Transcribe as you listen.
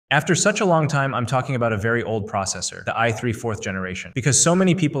After such a long time, I'm talking about a very old processor, the i3 4th generation, because so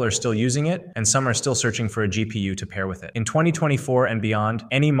many people are still using it and some are still searching for a GPU to pair with it. In 2024 and beyond,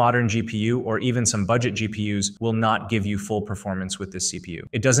 any modern GPU or even some budget GPUs will not give you full performance with this CPU.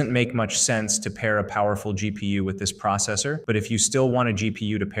 It doesn't make much sense to pair a powerful GPU with this processor, but if you still want a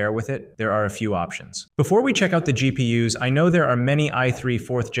GPU to pair with it, there are a few options. Before we check out the GPUs, I know there are many i3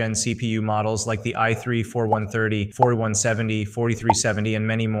 4th gen CPU models like the i3 4130, 4170, 4370, and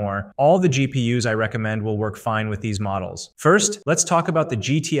many more. All the GPUs I recommend will work fine with these models. First, let's talk about the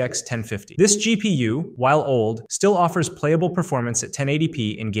GTX 1050. This GPU, while old, still offers playable performance at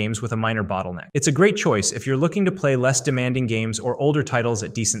 1080p in games with a minor bottleneck. It's a great choice if you're looking to play less demanding games or older titles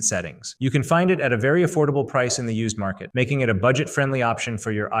at decent settings. You can find it at a very affordable price in the used market, making it a budget-friendly option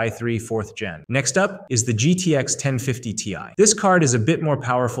for your i3 4th gen. Next up is the GTX 1050 Ti. This card is a bit more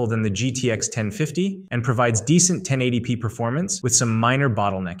powerful than the GTX 1050 and provides decent 1080p performance with some minor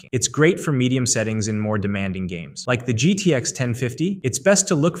bottlenecking. It's great for medium settings in more demanding games. Like the GTX 1050, it's best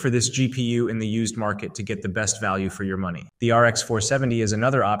to look for this GPU in the used market to get the best value for your money. The RX 470 is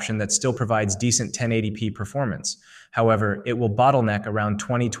another option that still provides decent 1080p performance. However, it will bottleneck around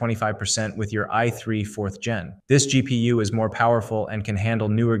 20-25% with your i3 4th gen. This GPU is more powerful and can handle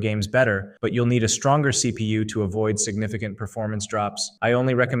newer games better, but you'll need a stronger CPU to avoid significant performance drops. I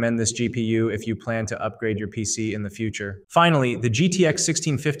only recommend this GPU if you plan to upgrade your PC in the future. Finally, the GTX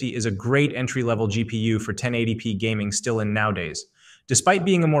 1650 is a great entry-level GPU for 1080p gaming still in nowadays. Despite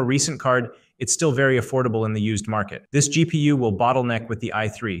being a more recent card, it's still very affordable in the used market. This GPU will bottleneck with the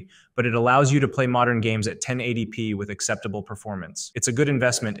i3, but it allows you to play modern games at 1080p with acceptable performance. It's a good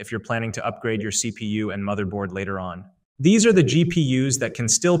investment if you're planning to upgrade your CPU and motherboard later on. These are the GPUs that can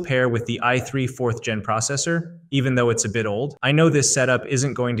still pair with the i3 4th gen processor, even though it's a bit old. I know this setup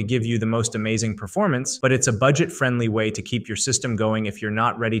isn't going to give you the most amazing performance, but it's a budget-friendly way to keep your system going if you're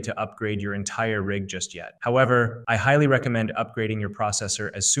not ready to upgrade your entire rig just yet. However, I highly recommend upgrading your processor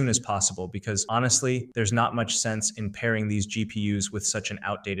as soon as possible because honestly, there's not much sense in pairing these GPUs with such an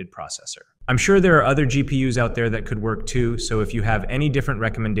outdated processor. I'm sure there are other GPUs out there that could work too, so if you have any different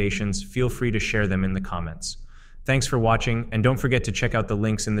recommendations, feel free to share them in the comments. Thanks for watching, and don't forget to check out the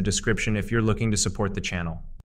links in the description if you're looking to support the channel.